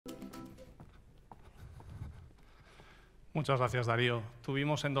Muchas gracias, Darío.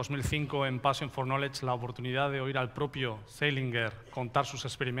 Tuvimos en 2005 en Passion for Knowledge la oportunidad de oír al propio Seilinger contar sus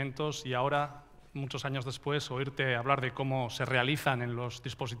experimentos y ahora, muchos años después, oírte hablar de cómo se realizan en los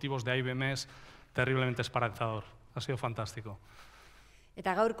dispositivos de IBM es terriblemente esperanzador. Ha sido fantástico.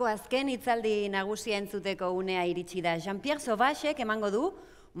 Eta gaurko azken hitzaldi nagusia entzuteko unea iritsi da. Jean-Pierre Sauvagek emango du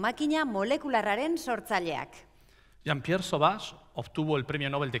makina molekularraren sortzaileak. Jean-Pierre Sauvage obtuvo el Premio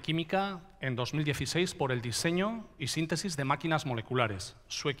Nobel de Química en 2016 por el diseño y síntesis de máquinas moleculares.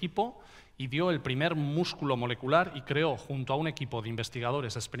 Su equipo ideó el primer músculo molecular y creó, junto a un equipo de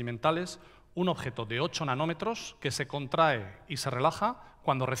investigadores experimentales, un objeto de 8 nanómetros que se contrae y se relaja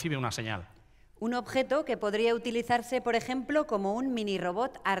cuando recibe una señal. Un objeto que podría utilizarse, por ejemplo, como un mini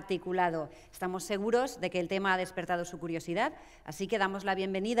robot articulado. Estamos seguros de que el tema ha despertado su curiosidad, así que damos la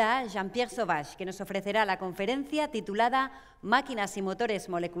bienvenida a Jean-Pierre Sauvage, que nos ofrecerá la conferencia titulada Máquinas y motores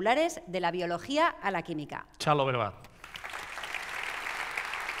moleculares de la biología a la química. Chalo Verbat.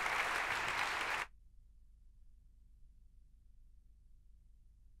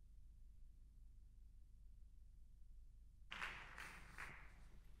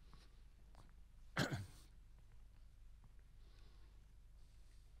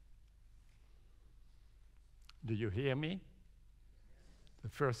 Do you hear me? The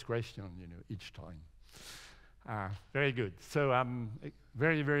first question, each time. Very good. So I'm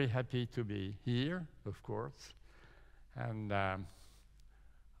very, very happy to be here, of course. And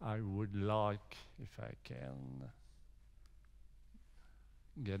I would like, if I can,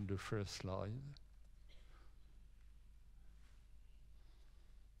 get the first slide.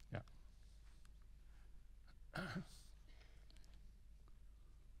 Yeah.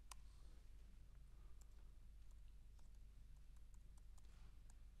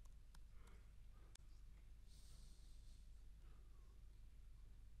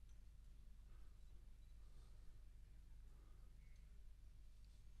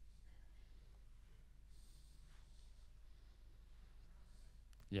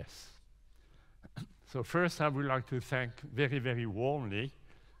 Yes. So first, I would like to thank very, very warmly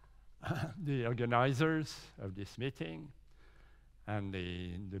the organizers of this meeting and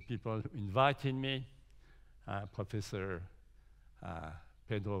the people who invited me, Professor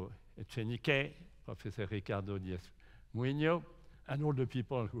Pedro Echenique, Professor Ricardo Diaz-Muñoz, and all the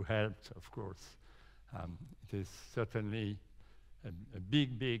people who helped, of course. It is certainly a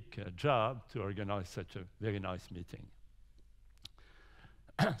big, big job to organize such a very nice meeting.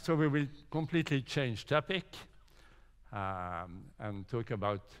 So we will completely change topic and talk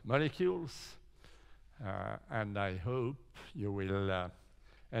about molecules. And I hope you will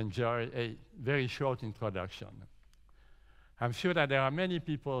enjoy a very short introduction. I'm sure that there are many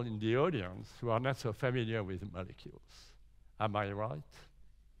people in the audience who are not so familiar with molecules. Am I right?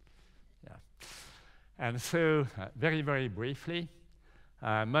 Yeah. And so, very, very briefly,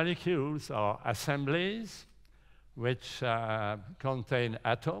 molecules are assemblies which contain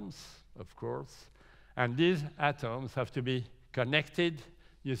atoms, of course, and these atoms have to be connected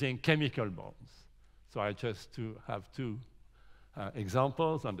using chemical bonds. So I just have two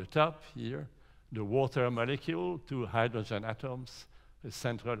examples on the top here. The water molecule, 2 hydrogen atoms, a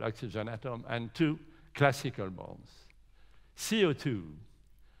central oxygen atom, and 2 classical bonds. CO2,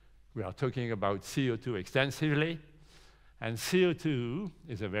 we are talking about CO2 extensively, and CO2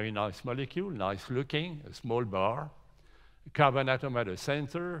 is a very nice molecule, nice looking, a small bar, a carbon atom at the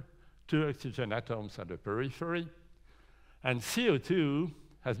center, 2 oxygen atoms at the periphery. And CO2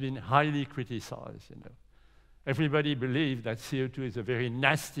 has been highly criticized. Everybody believes that CO2 is a very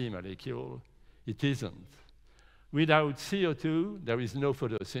nasty molecule. It isn't. Without CO2, there is no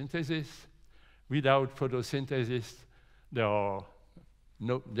photosynthesis. Without photosynthesis,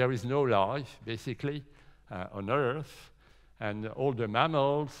 there is no life, basically, on Earth. And all the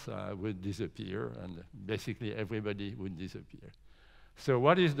mammals would disappear, and basically everybody would disappear. So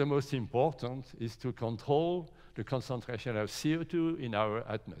what is the most important is to control the concentration of CO2 in our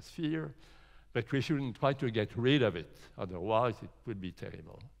atmosphere, but we shouldn't try to get rid of it, otherwise it would be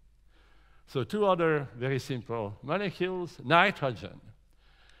terrible. So 2 other very simple molecules, nitrogen.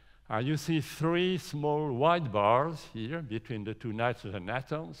 You see 3 small white bars here between the 2 nitrogen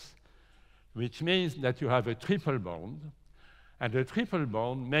atoms, which means that you have a triple bond. And the triple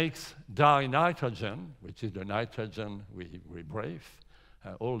bond makes dinitrogen, which is the nitrogen we breathe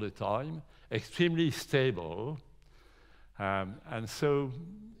all the time, extremely stable. And so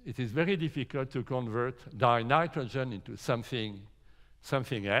it is very difficult to convert dinitrogen into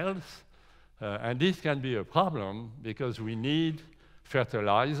something else. And this can be a problem because we need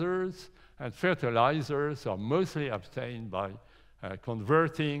fertilizers, and fertilizers are mostly obtained by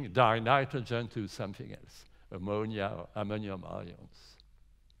converting dinitrogen to something else. ammonia or ammonium ions.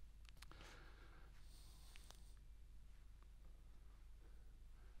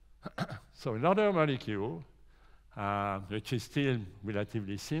 So another molecule, which is still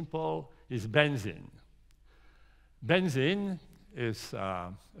relatively simple, is benzene. Benzene is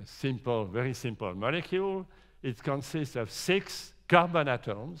a simple, very simple molecule. It consists of 6 carbon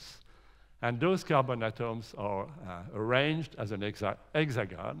atoms, and those carbon atoms are arranged as an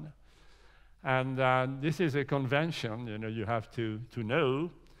hexagon. And this is a convention, you have to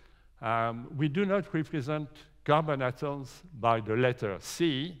know. We do not represent carbon atoms by the letter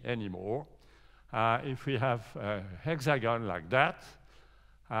C anymore. If we have a hexagon like that,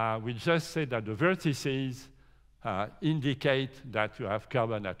 we just say that the vertices indicate that you have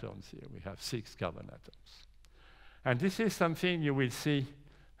carbon atoms here. We have 6 carbon atoms. And this is something you will see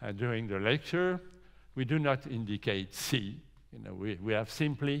during the lecture. We do not indicate C. We have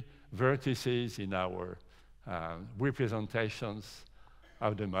simply vertices in our representations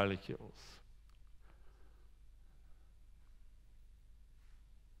of the molecules.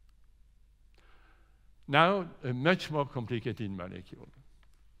 Now, a much more complicated molecule.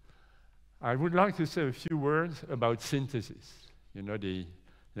 I would like to say a few words about synthesis.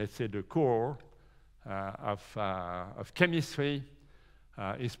 Let's say the core of chemistry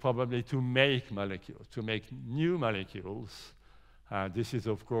is probably to make molecules, to make new molecules. This is,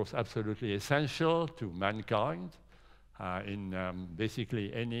 of course, absolutely essential to mankind in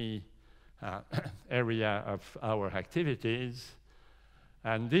basically any area of our activities.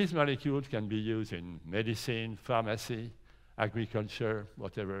 And these molecules can be used in medicine, pharmacy, agriculture,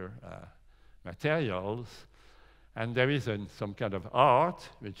 whatever materials. And there is some kind of art,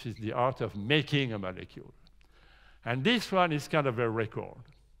 which is the art of making a molecule. And this one is kind of a record.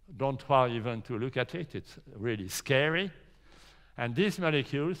 Don't try even to look at it. It's really scary. And these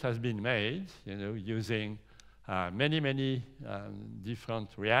molecules has been made, using many different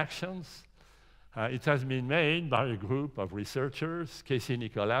reactions. It has been made by a group of researchers, Casey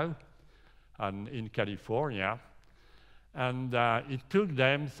Nicolau, in California. And it took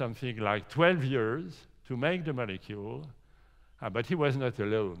them something like 12 years to make the molecule, but he was not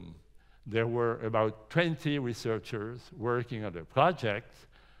alone. There were about 20 researchers working on the project.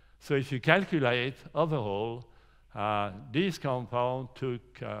 So if you calculate overall, this compound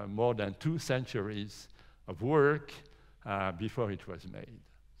took more than 2 centuries of work before it was made.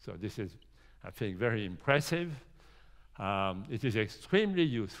 So this is, I think, very impressive. It is extremely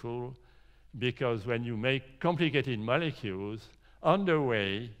useful because when you make complicated molecules, on the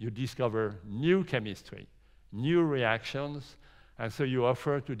way you discover new chemistry, new reactions, and so you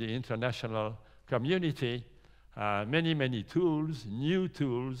offer to the international community many tools, new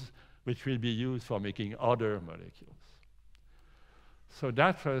tools, which will be used for making other molecules. So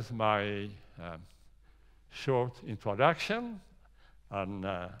that was my short introduction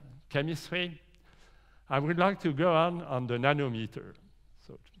on chemistry. I would like to go on the nanometer.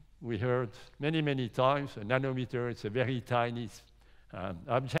 So we heard many times a nanometer is a very tiny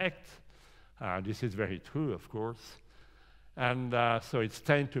object. This is very true, of course. And so it's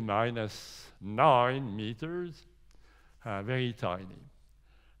 10 to minus 9 meters, very tiny.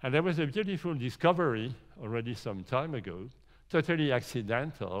 And there was a beautiful discovery already some time ago, totally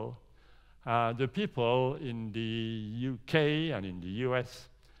accidental. The people in the UK and in the US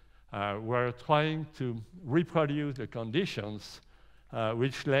were trying to reproduce the conditions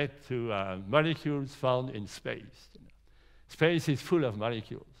which led to molecules found in space. Space is full of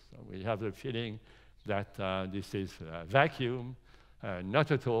molecules. So we have the feeling that this is a vacuum.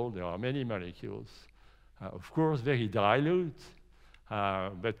 Not at all. There are many molecules. Of course, very dilute,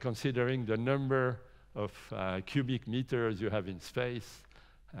 but considering the number of cubic meters you have in space,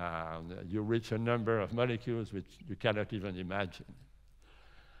 you reach a number of molecules which you cannot even imagine.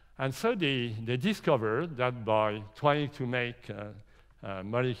 And so they discovered that by trying to make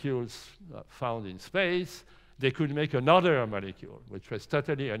molecules found in space, they could make another molecule, which was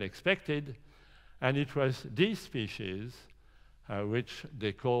totally unexpected. And it was this species, which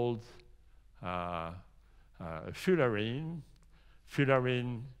they called fullerene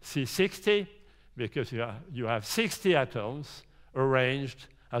C60, because you have 60 atoms arranged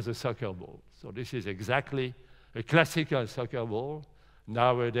as a soccer ball. So this is exactly a classical soccer ball.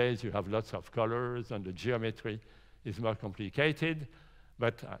 Nowadays, you have lots of colors, and the geometry is more complicated.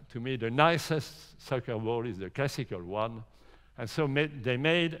 But to me, the nicest soccer ball is the classical one. And so they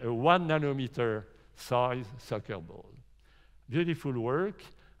made a 1 nanometer size soccer ball. Beautiful work,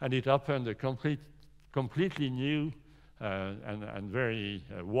 and it opened a completely new and very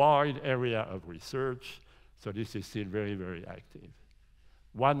wide area of research. So this is still very active.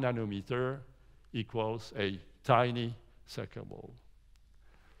 1 nanometer equals a tiny soccer ball.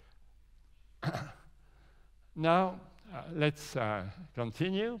 Now, let's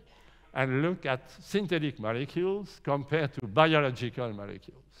continue and look at synthetic molecules compared to biological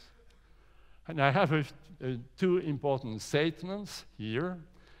molecules. And I have two important statements here,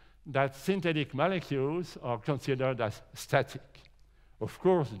 that synthetic molecules are considered as static. Of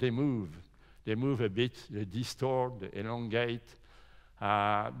course, they move. They move a bit, they distort, they elongate.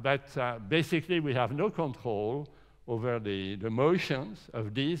 But basically, we have no control over the motions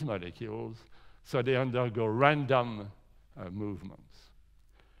of these molecules, so they undergo random movements.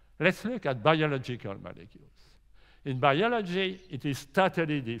 Let's look at biological molecules. In biology, it is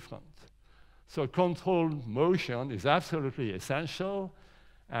totally different. So controlled motion is absolutely essential,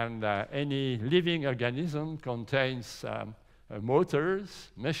 and any living organism contains motors,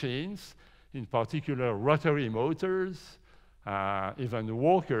 machines, in particular rotary motors, even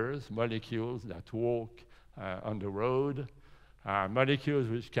walkers, molecules that walk on the road, molecules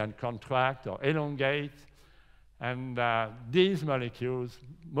which can contract or elongate. And these molecules,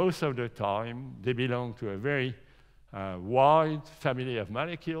 most of the time, they belong to a very wide family of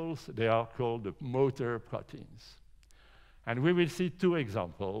molecules. They are called the motor proteins. And we will see two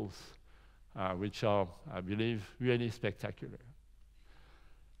examples, which are, I believe, really spectacular.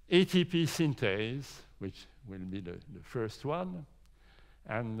 ATP synthase, which will be the first one.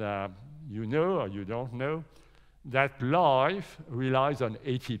 And you know or you don't know that life relies on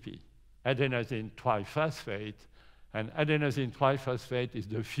ATP, adenosine triphosphate. And adenosine triphosphate is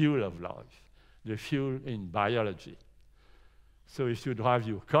the fuel of life, the fuel in biology. So if you drive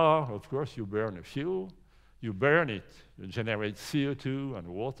your car, of course, you burn a fuel. You burn it, you generate CO2 and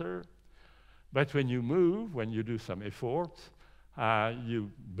water. But when you move, when you do some effort,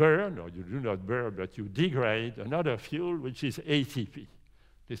 you burn, or you do not burn, but you degrade another fuel, which is ATP.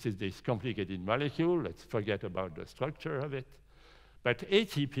 This is this complicated molecule. Let's forget about the structure of it. But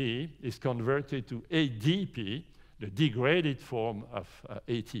ATP is converted to ADP, the degraded form of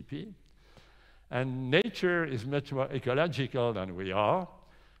ATP. And nature is much more ecological than we are,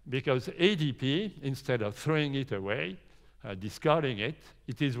 because ADP, instead of throwing it away, discarding it,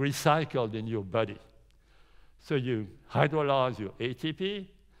 it is recycled in your body. So you hydrolyze your ATP,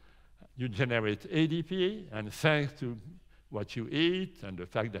 you generate ADP, and thanks to what you eat and the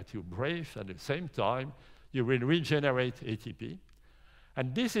fact that you breathe at the same time, you will regenerate ATP.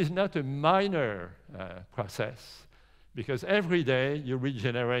 And this is not a minor process, because every day you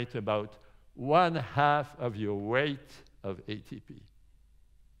regenerate about 1/2 of your weight of ATP.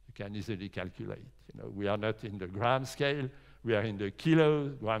 You can easily calculate. You know, we are not in the gram scale, we are in the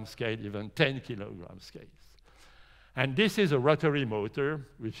kilogram scale, even 10 kilogram scales. And this is a rotary motor,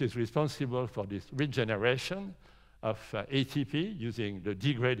 which is responsible for this regeneration of ATP using the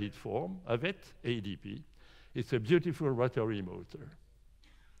degraded form of it, ADP. It's a beautiful rotary motor.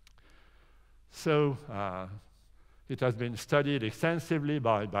 So it has been studied extensively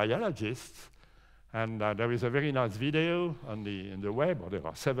by biologists, and there is a very nice video on in the web, or there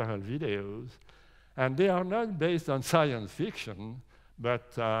are several videos, and they are not based on science fiction,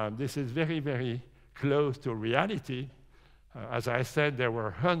 but this is very, very close to reality. As I said, there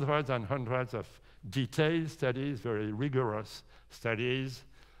were hundreds and hundreds of detailed studies, very rigorous studies.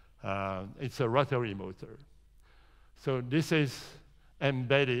 It's a rotary motor. So this is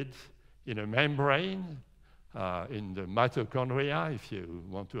embedded in a membrane in the mitochondria, if you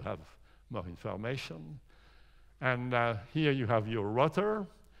want to have more information. And here you have your rotor.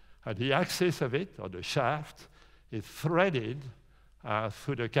 The axis of it, or the shaft, is threaded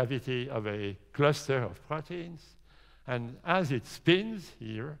through the cavity of a cluster of proteins. And as it spins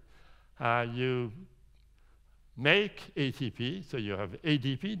here, you make ATP. So you have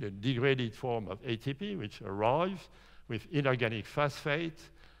ADP, the degraded form of ATP, which arrives with inorganic phosphate.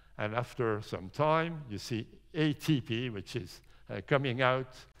 And after some time, you see ATP, which is coming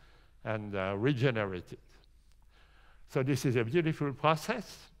out and regenerated. So this is a beautiful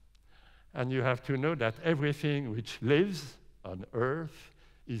process. And you have to know that everything which lives on Earth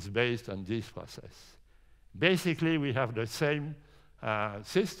is based on this process. Basically, we have the same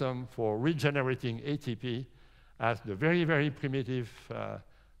system for regenerating ATP as the very, very primitive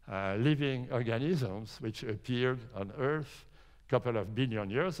living organisms which appeared on Earth a couple of billion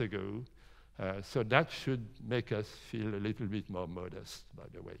years ago. So that should make us feel a little bit more modest, by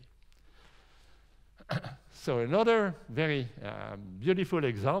the way. So another very beautiful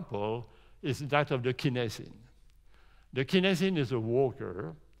example is that of the kinesin. The kinesin is a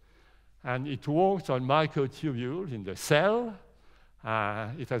walker, and it walks on microtubules in the cell.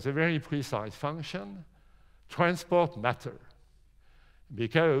 It has a very precise function: transport matter.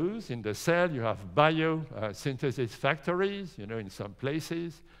 because in the cell you have biosynthesis factories, in some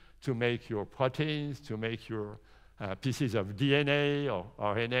places, to make your proteins, to make your pieces of DNA or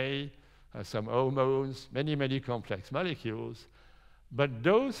RNA, some hormones, many, many complex molecules. But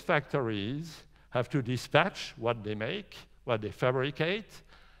those factories have to dispatch what they make, what they fabricate,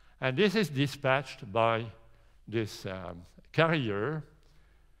 and this is dispatched by this carrier,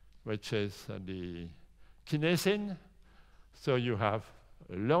 which is the kinesin. So you have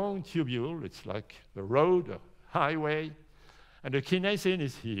a long tubule, it's like a road, a highway, and the kinesin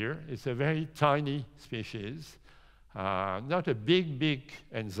is here. It's a very tiny species, not a big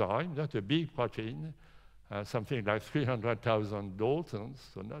enzyme, not a big protein, something like 300,000 Daltons,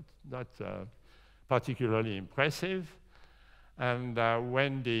 so not particularly impressive. And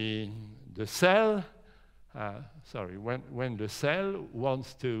when the cell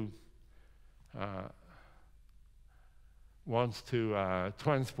wants to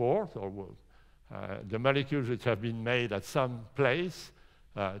transport the molecules which have been made at some place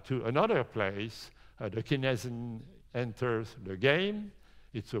to another place, the kinesin enters the game.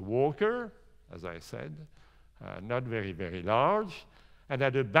 It's a walker, as I said, not very, very large. And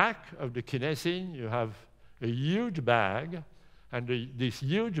at the back of the kinesin, you have a huge bag, and this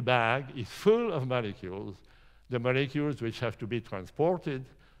huge bag is full of molecules, the molecules which have to be transported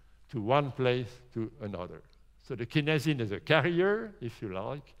to one place to another. So the kinesin is a carrier, if you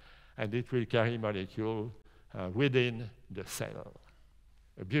like, and it will carry molecules within the cell.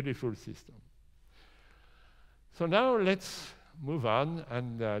 A beautiful system. So now let's move on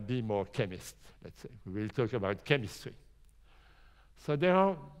and be more chemist, let's say. We will talk about chemistry. So there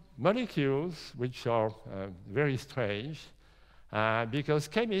are molecules which are very strange because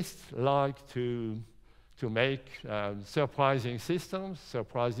chemists like to make surprising systems,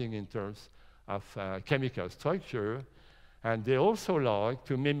 surprising in terms of chemical structure, and they also like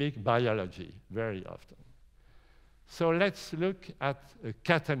to mimic biology very often. So let's look at a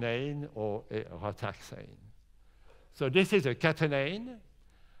catenane or a rotaxane. So this is a catenane.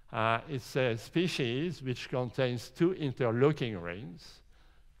 It's a species which contains two interlocking rings,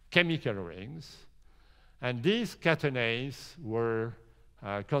 chemical rings, and these catenanes were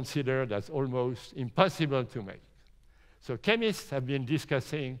considered as almost impossible to make. So chemists have been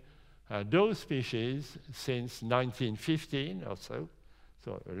discussing those species since 1915 or so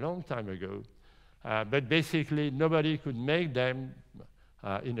a long time ago. But basically, nobody could make them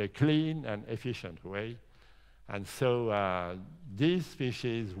in a clean and efficient way. And so these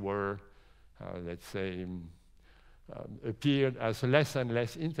species were, let's say, appeared as less and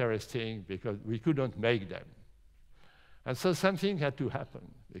less interesting because we couldn't make them. And so something had to happen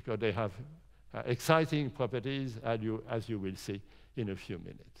because they have exciting properties, as you will see in a few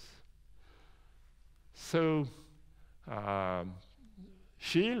minutes. So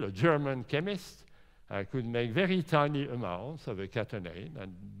Schiele, a German chemist, could make very tiny amounts of a catenane,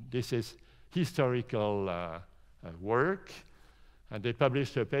 and this is historical work, and they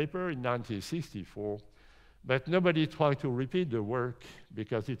published a paper in 1964, but nobody tried to repeat the work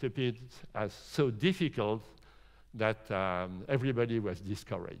because it appeared as so difficult that everybody was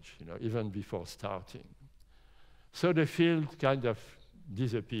discouraged, even before starting. So the field kind of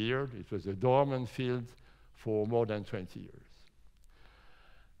disappeared. It was a dormant field for more than 20 years.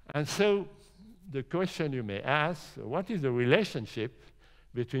 And so the question you may ask, what is the relationship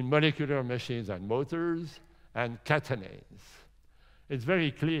between molecular machines and motors and catenanes? It's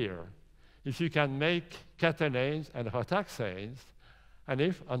very clear. If you can make catenanes and rotaxanes, and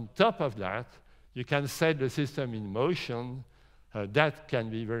if on top of that you can set the system in motion, that can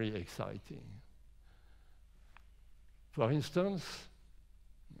be very exciting. For instance,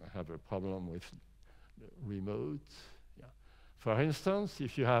 I have a problem with the remote. Yeah. For instance,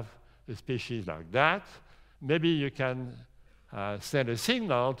 if you have a species like that, maybe you can send a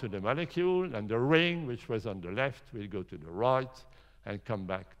signal to the molecule, and the ring, which was on the left, will go to the right and come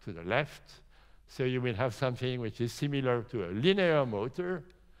back to the left. So you will have something which is similar to a linear motor,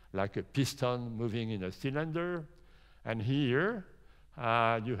 like a piston moving in a cylinder. And here,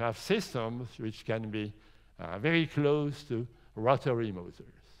 you have systems which can be very close to rotary motors.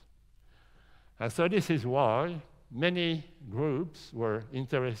 And so this is why many groups were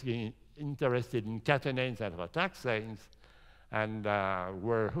interested in catenanes and rotaxanes, and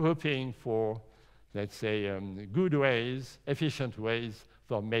were hoping for, let's say, good ways, efficient ways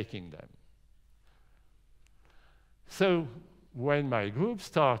for making them. So when my group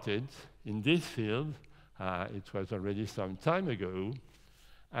started in this field, it was already some time ago,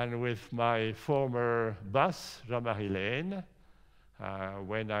 and with my former boss, Jean-Marie Lehn,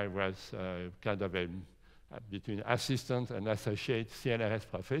 when I was kind of a between assistant and associate CNRS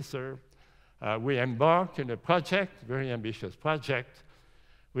professor, we embarked in a project, very ambitious project,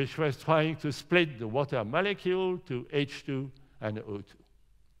 which was trying to split the water molecule to H2 and O2.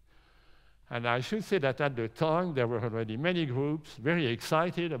 And I should say that at the time, there were already many groups very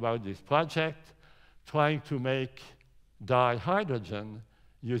excited about this project, trying to make dihydrogen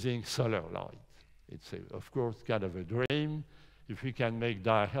using solar light. It's, of course, kind of a dream. If we can make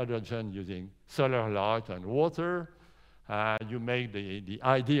dihydrogen using solar light and water, you make the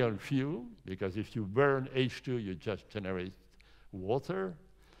ideal fuel, because if you burn H2, you just generate water.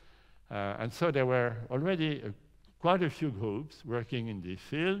 And so there were already quite a few groups working in this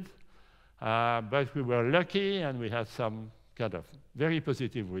field, but we were lucky and we had some kind of very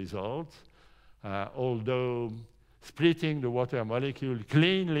positive results, although splitting the water molecule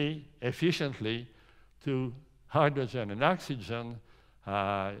cleanly, efficiently to hydrogen and oxygen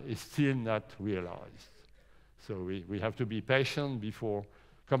is still not realized. So we have to be patient before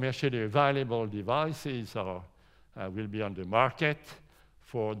commercially available devices will be on the market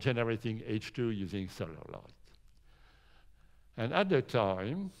for generating H2 using solar light. And at the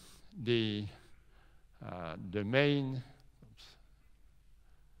time, the main,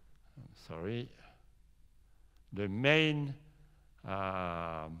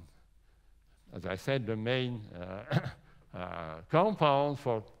 as I said, the main compound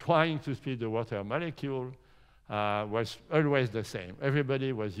for trying to split the water molecule was always the same.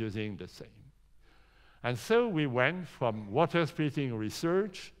 Everybody was using the same. And so we went from water splitting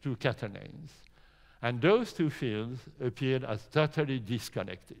research to catenanes. And those two fields appeared as totally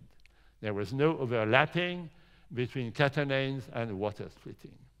disconnected. There was no overlapping between catenanes and water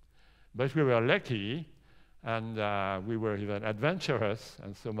splitting. But we were lucky, and we were even adventurous,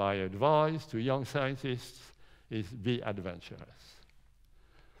 and so my advice to young scientists is be adventurous.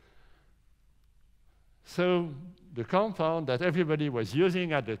 So the compound that everybody was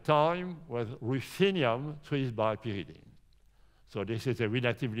using at the time was ruthenium 3-bipyridine. So this is a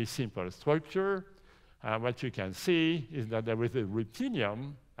relatively simple structure. What you can see is that there was a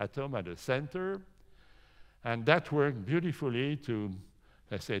ruthenium atom at the center, and that worked beautifully to,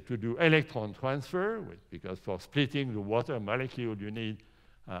 let's say, to do electron transfer, because for splitting the water molecule, you need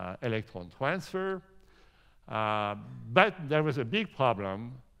electron transfer. But there was a big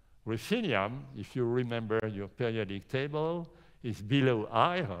problem. Ruthenium, if you remember your periodic table, is below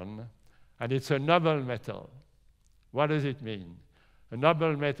iron, and it's a noble metal. What does it mean? A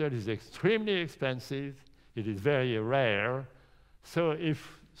noble metal is extremely expensive. It is very rare. So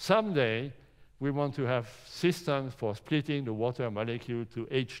if someday we want to have systems for splitting the water molecule to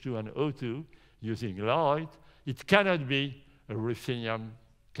H2 and O2 using light, it cannot be a ruthenium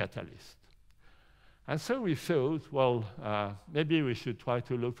catalyst. And so we thought, well, maybe we should try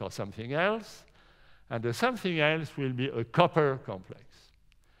to look for something else. And the something else will be a copper complex.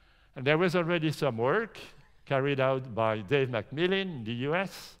 And there was already some work carried out by Dave McMillan in the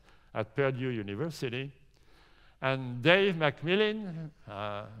US at Purdue University. And Dave McMillan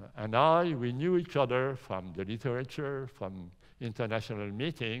and I, we knew each other from the literature, from international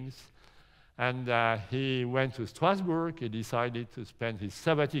meetings. And he went to Strasbourg. He decided to spend his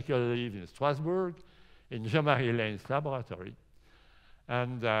sabbatical leave in Strasbourg, in Jean-Marie Lane's laboratory.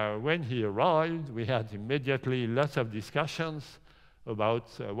 And when he arrived, we had immediately lots of discussions about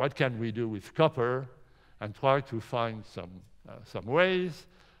what can we do with copper, and try to find some ways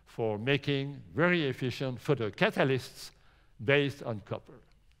for making very efficient photocatalysts based on copper.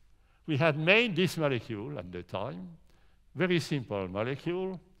 We had made this molecule at the time, very simple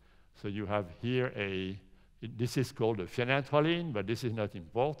molecule. So you have here this is called a phenanthroline, but this is not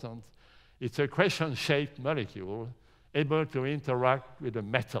important. It's a crescent-shaped molecule able to interact with a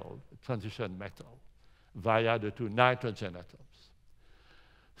metal, a transition metal, via the two nitrogen atoms.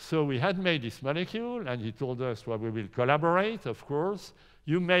 So we had made this molecule, and he told us, well, we will collaborate, of course.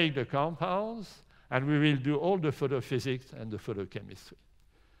 You make the compounds, and we will do all the photophysics and the photochemistry.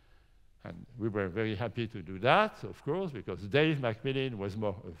 And we were very happy to do that, of course, because Dave McMillan was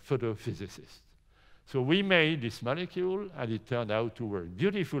more a photophysicist. So we made this molecule, and it turned out to work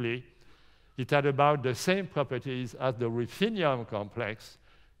beautifully. It had about the same properties as the ruthenium complex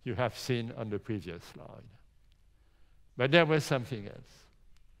you have seen on the previous slide. But there was something else.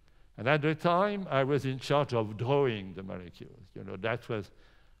 And at the time, I was in charge of drawing the molecules. You know, that was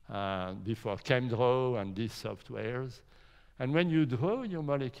before ChemDraw and these softwares. And when you draw your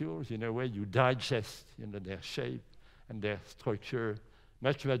molecules, in a way, you digest their shape and their structure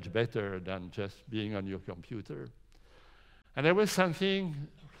much, much better than just being on your computer. And there was something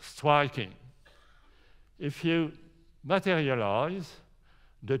striking. If you materialize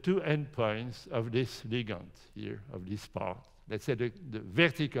the two endpoints of this ligand here, of this part. Let's say the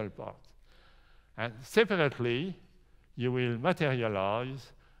vertical part. And separately, you will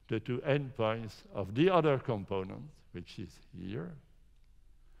materialize the two endpoints of the other component, which is here.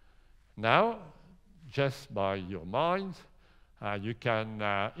 Now, just by your mind, you can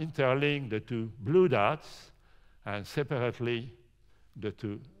interlink the two blue dots and separately the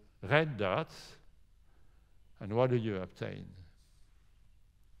two red dots. And what do you obtain?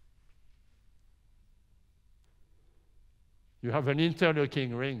 You have an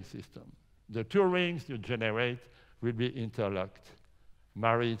interlocking ring system. The two rings you generate will be interlocked,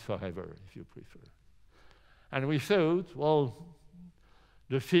 married forever, if you prefer. And we thought, well,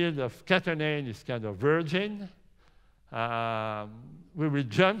 the field of catenane is kind of virgin. We will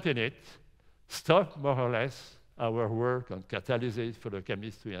jump in it, stop more or less our work on catalysis,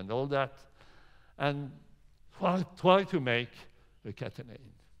 photochemistry, and all that, and try to make a catenane.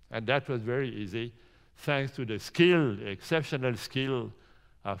 And that was very easy, thanks to the skill, the exceptional skill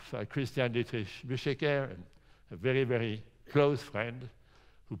of Christian Dietrich Büchecker, a very, very close friend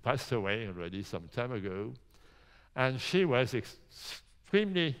who passed away already some time ago. And she was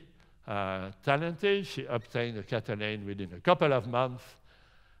extremely talented. She obtained a catenane within a couple of months,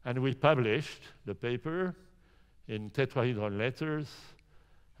 and we published the paper in tetrahedral letters.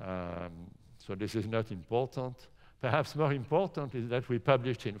 So this is not important. Perhaps more important is that we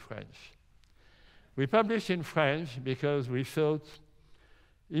published in French. We published in French because we thought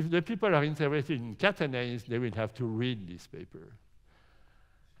if the people are interested in catenanes, they will have to read this paper.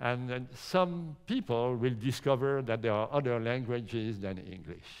 And then some people will discover that there are other languages than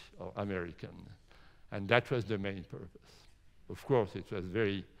English or American. And that was the main purpose. Of course, it was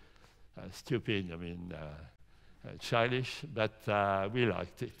very stupid, childish, but we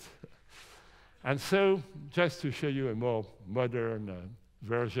liked it. And so, just to show you a more modern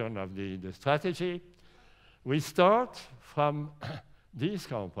version of the strategy, we start from this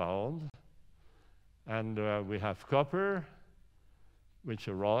compound, and we have copper, which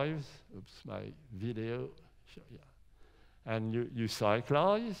arrives. Oops, my video. Sure, yeah. And you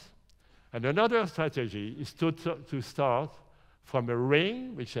cyclize. And another strategy is to start from a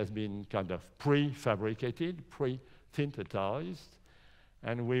ring, which has been kind of pre-fabricated, pre-synthesized,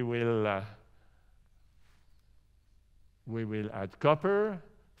 and we will add copper,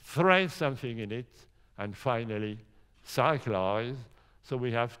 thread something in it, and finally cyclize. So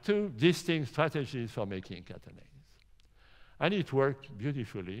we have two distinct strategies for making catenanes. And it worked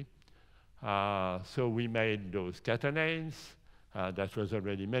beautifully. So we made those catenanes. That was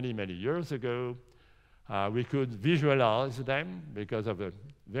already many, many years ago. We could visualize them because of a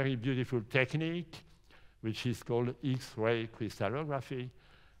very beautiful technique, which is called X-ray crystallography.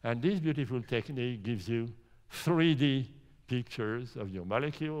 And this beautiful technique gives you 3D pictures of your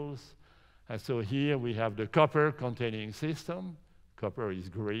molecules. And so here we have the copper-containing system. Copper is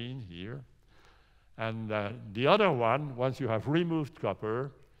green here. And the other one, once you have removed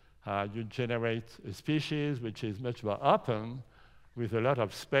copper, you generate a species which is much more open, with a lot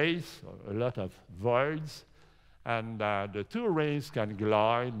of space, a lot of voids, and the two rays can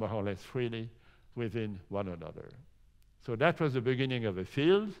glide more or less freely within one another. So that was the beginning of a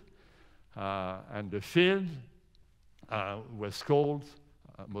field, and the field was called,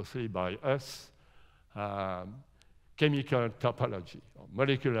 mostly by us, chemical topology, or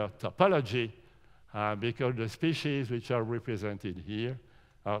molecular topology, because the species which are represented here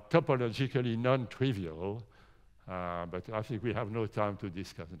are topologically non-trivial, but I think we have no time to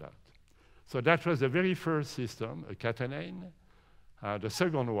discuss that. So that was the very first system, a catenane. The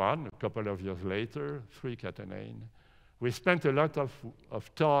second one, a couple of years later, 3 catenane. We spent a lot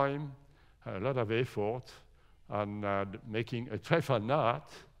of time, a lot of effort on making a treffer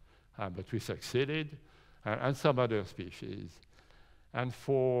knot, but we succeeded, and some other species. And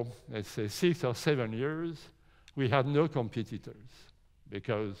for, let's say, 6 or 7 years, we had no competitors,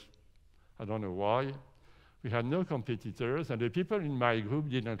 because I don't know why. We had no competitors, and the people in my group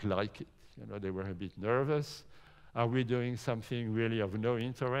didn't like it. They were a bit nervous. Are we doing something really of no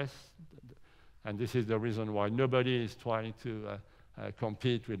interest? And this is the reason why nobody is trying to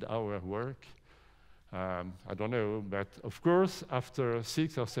compete with our work. I don't know, but of course, after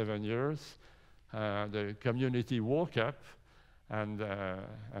 6 or 7 years, the community woke up,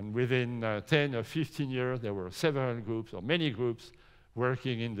 and within 10 or 15 years, there were several groups, or many groups,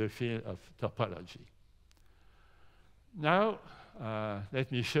 working in the field of topology. Now,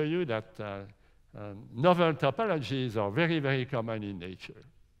 let me show you that novel topologies are very, very common in nature.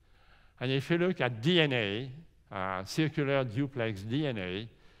 And if you look at DNA, circular duplex DNA,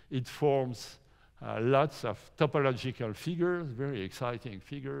 it forms lots of topological figures, very exciting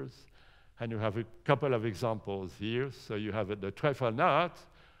figures. And you have a couple of examples here. So you have the trephine knot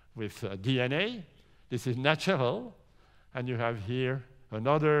with DNA. This is natural. And you have here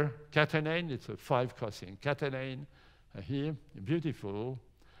another catenane. It's a 5-crossing catenane here, beautiful.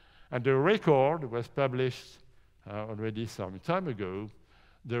 And the record was published already some time ago.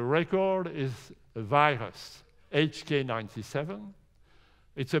 The record is a virus, HK97.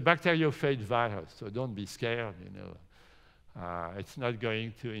 It's a bacteriophage virus, so don't be scared, you know. It's not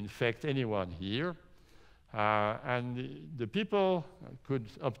going to infect anyone here. And the people could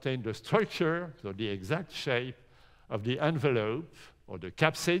obtain the structure, so the exact shape of the envelope or the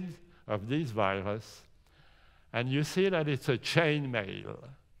capsid of this virus. And you see that it's a chainmail.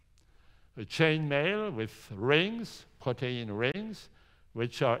 A chainmail with rings, protein rings,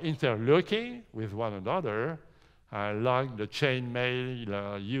 which are interlocking with one another, like the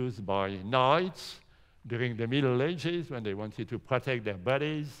chainmail used by knights during the Middle Ages when they wanted to protect their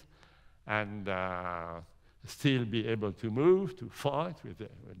bodies and still be able to move, to fight with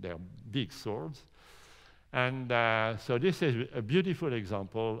their big swords. And so this is a beautiful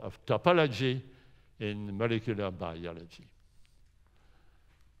example of topology in molecular biology.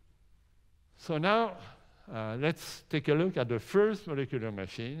 So now let's take a look at the first molecular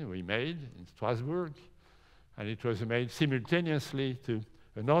machine we made in Strasbourg. And it was made simultaneously to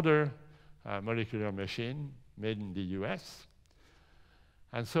another molecular machine made in the US.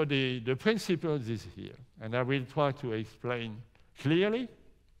 And so the principle is here. And I will try to explain clearly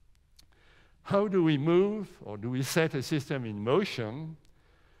how do we move or do we set a system in motion.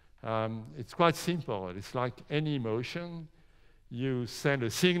 It's quite simple. It's like any motion. You send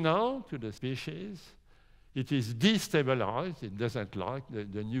a signal to the species. It is destabilized. It doesn't like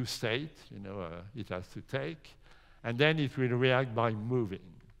the new state, you know, it has to take. And then it will react by moving.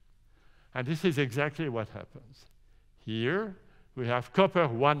 And this is exactly what happens. Here, we have copper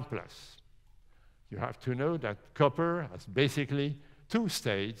 1+. You have to know that copper has basically two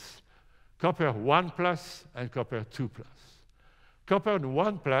states, copper 1+ and copper 2+. Copper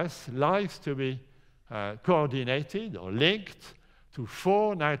 1+ likes to be coordinated or linked to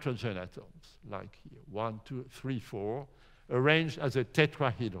 4 nitrogen atoms, like here, 1, 2, 3, 4, arranged as a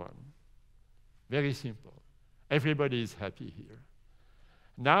tetrahedron. Very simple. Everybody is happy here.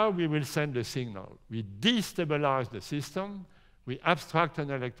 Now we will send a signal. We destabilize the system. We abstract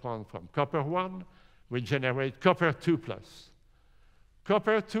an electron from copper 1. We generate copper 2+.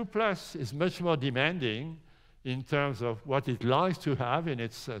 Copper 2+ is much more demanding in terms of what it likes to have in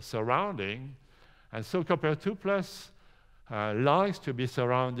its surrounding. And so copper 2+ likes to be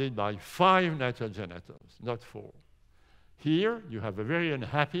surrounded by 5 nitrogen atoms, not 4. Here, you have a very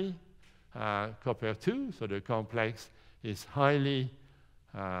unhappy copper 2, so the complex is highly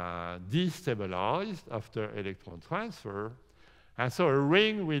destabilized after electron transfer. And so a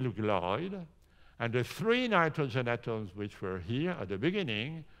ring will glide, and the 3 nitrogen atoms which were here at the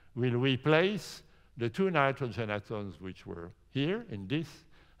beginning will replace the 2 nitrogen atoms which were here in this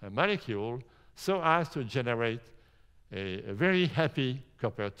molecule, so as to generate a very happy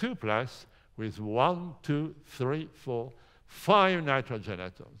copper 2+ with 1, 2, 3, 4, 5 nitrogen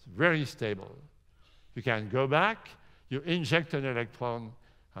atoms, very stable. You can go back, you inject an electron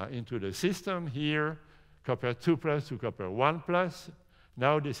into the system here, copper 2+ to copper 1+.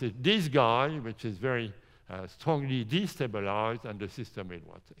 Now this is this guy, which is very strongly destabilized, and the system will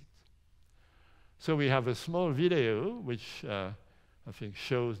rotate. So we have a small video which I think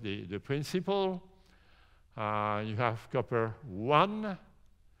shows the principle. You have copper 1,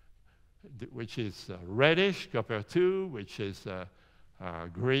 which is reddish, copper 2, which is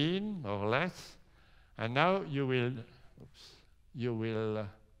green, more or less. And now you will you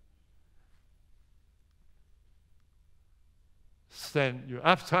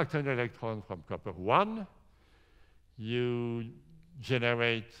abstract an electron from copper 1. You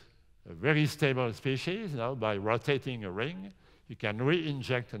generate a very stable species now by rotating a ring. You can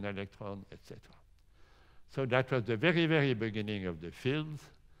re-inject an electron, etc. So that was the very, very beginning of the field.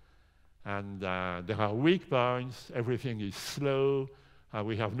 And there are weak points. Everything is slow.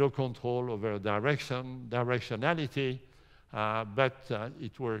 We have no control over directionality, but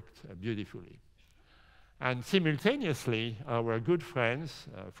it worked beautifully. And simultaneously, our good friends,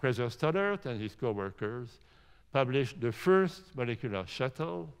 Fraser Stoddart and his co-workers, published the first molecular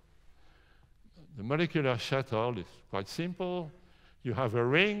shuttle. The molecular shuttle is quite simple. You have a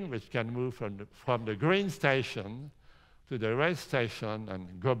ring which can move from the green station to the red station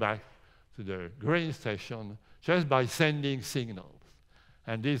and go back to the green station just by sending signals.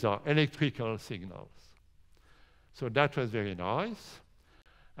 And these are electrical signals. So that was very nice.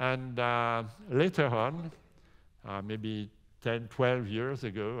 And later on, maybe 10, 12 years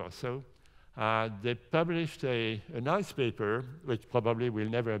ago or so, they published a nice paper, which probably will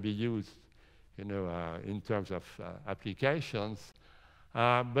never be used, in terms of applications.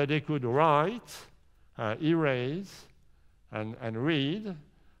 But they could write, erase, and read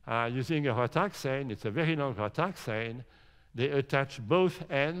using a rhotaxane. It's a very long rhotaxane. They attach both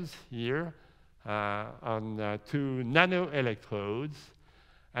ends here on 2 nanoelectrodes,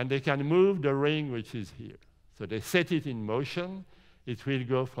 and they can move the ring which is here. So they set it in motion. It will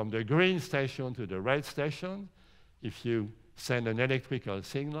go from the green station to the red station. If you send an electrical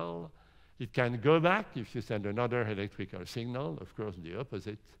signal, it can go back if you send another electrical signal, of course the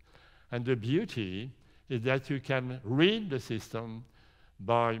opposite. And the beauty is that you can read the system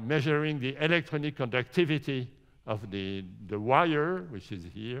by measuring the electronic conductivity of the wire, which is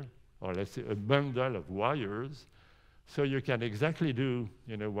here, or let's say a bundle of wires. So you can exactly do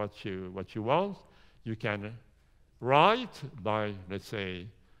what you want. You can write by, let's say,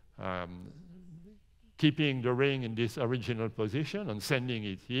 keeping the ring in this original position and sending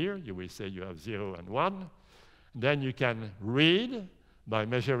it here. You will say you have 0 and 1. Then you can read by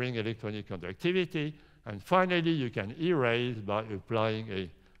measuring electronic conductivity. And finally, you can erase by applying a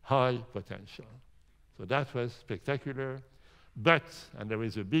high potential. So that was spectacular. But, and there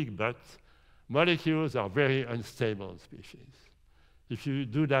is a big but, molecules are very unstable species. If you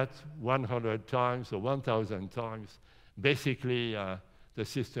do that 100 times or 1,000 times, basically the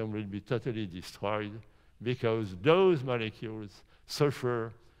system will be totally destroyed because those molecules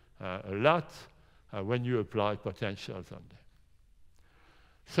suffer a lot when you apply potentials on them.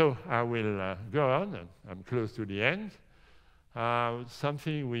 So I will go on, and I'm close to the end.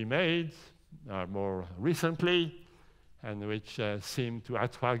 Something we made more recently, and which seemed to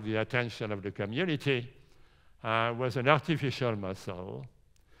attract the attention of the community, was an artificial muscle.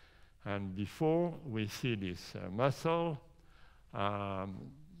 And before we see this muscle,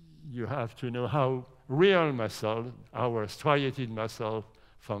 you have to know how real muscle, our striated muscle,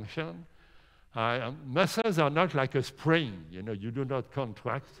 function. Muscles are not like a spring. You do not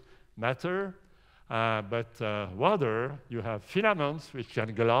contract matter, but rather you have filaments which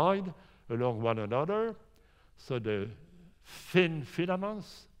can glide along one another. So the thin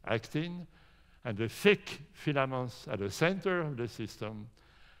filaments, actin, and the thick filaments at the center of the system.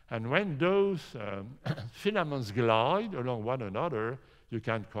 And when those filaments glide along one another, you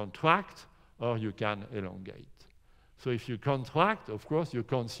can contract or you can elongate. So if you contract, of course, you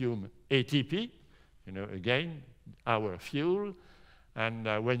consume ATP, again, our fuel. And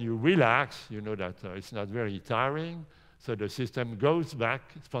when you relax, you know that it's not very tiring. So the system goes back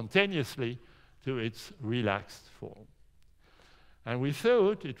spontaneously to its relaxed form. And we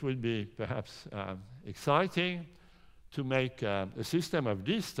thought it would be perhaps exciting to make a system of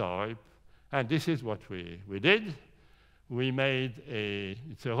this type. And this is what we did. We made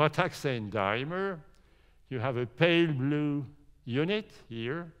it's a rhotaxane dimer. You have a pale blue unit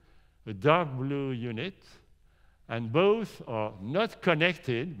here, a dark blue unit, and both are not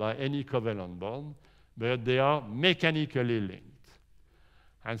connected by any covalent bond, but they are mechanically linked.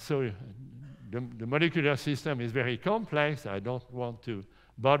 And so the molecular system is very complex. I don't want to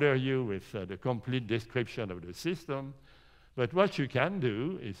bother you with the complete description of the system, but what you can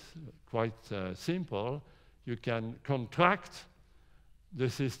do is quite simple. You can contract the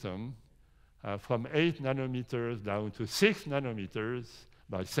system from 8 nanometers down to 6 nanometers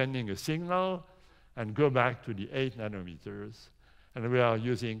by sending a signal and go back to the 8 nanometers. And we are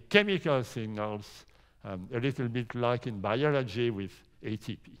using chemical signals, a little bit like in biology with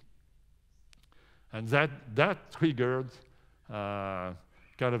ATP. And that triggered kind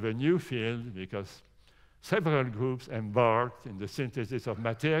of a new field because several groups embarked in the synthesis of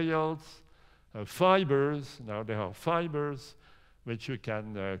materials, fibers. Now there are fibers which you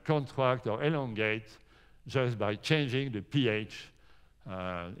can contract or elongate just by changing the pH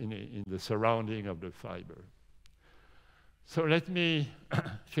in the surrounding of the fiber. So let me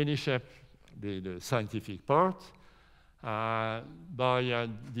finish up the scientific part by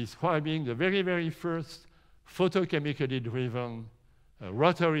describing the very, very first photochemically driven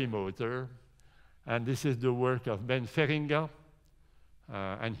rotary motor. And this is the work of Ben Feringa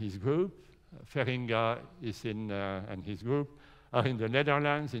and his group. Feringa is and his group are in the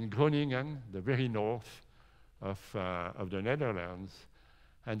Netherlands, in Groningen, the very north of the Netherlands.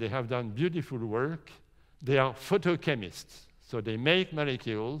 And they have done beautiful work. They are photochemists, so they make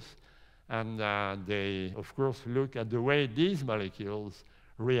molecules, and they, of course, look at the way these molecules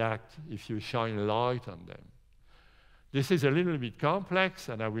react if you shine light on them. This is a little bit complex,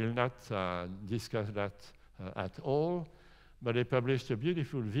 and I will not discuss that at all, but they published a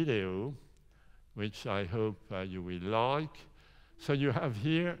beautiful video, which I hope you will like. So you have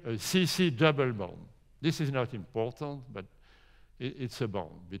here a CC double bond. This is not important, but it's a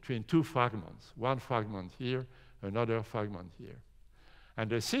bond between two fragments. One fragment here, another fragment here. And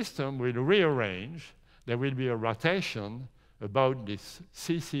the system will rearrange. There will be a rotation about this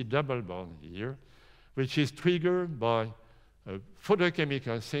CC double bond here, which is triggered by a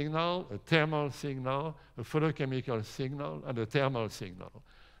photochemical signal, a thermal signal, a photochemical signal, and a thermal signal.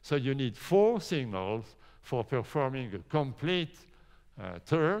 So you need 4 signals for performing a complete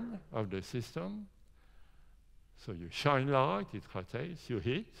turn of the system. So you shine light, it rotates, you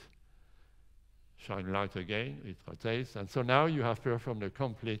hit, shine light again, it rotates, and so now you have performed a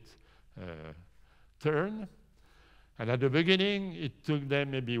complete turn. And at the beginning, it took them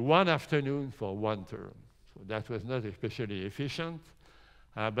maybe 1 afternoon for 1 turn. So that was not especially efficient.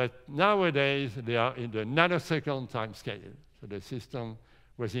 But nowadays, they are in the nanosecond time scale. So the system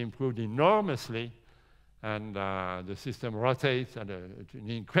was improved enormously, and the system rotates at an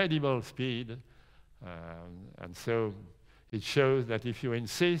incredible speed. And so it shows that if you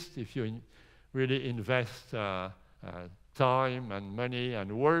insist, if you really invest time and money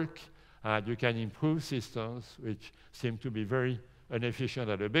and work, you can improve systems which seem to be very inefficient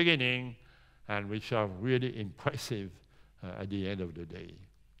at the beginning and which are really impressive at the end of the day.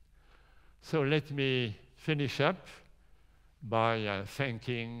 So let me finish up by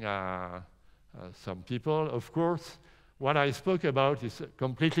thanking some people. Of course, what I spoke about is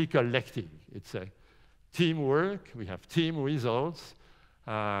completely collective. It's a teamwork. We have team results.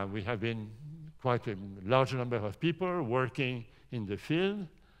 We have been quite a large number of people working in the field.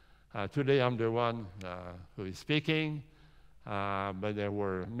 Today I'm the one who is speaking, but there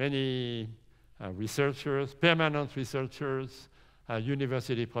were many researchers, permanent researchers,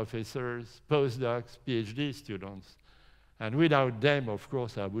 university professors, postdocs, PhD students. And without them, of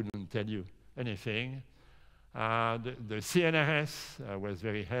course, I wouldn't tell you anything. The CNRS was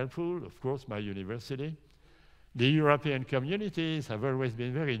very helpful, of course, my university. The European communities have always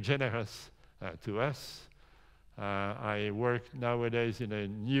been very generous to us. I work nowadays in a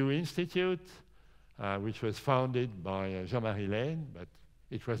new institute, which was founded by Jean-Marie Lane, but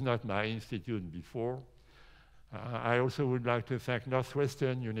it was not my institute before. I also would like to thank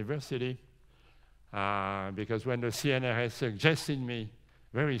Northwestern University, because when the CNRS suggested me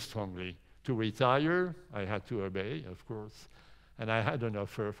very strongly to retire, I had to obey, of course, and I had an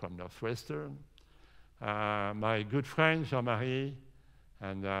offer from Northwestern. My good friend Jean-Marie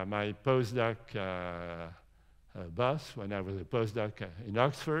and my postdoc boss when I was a postdoc in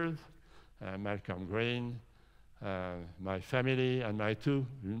Oxford, Malcolm Green, my family, and my 2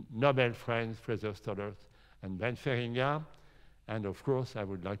 Nobel friends, Fraser Stoddart and Ben Feringa. And of course, I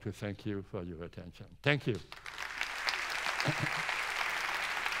would like to thank you for your attention. Thank you.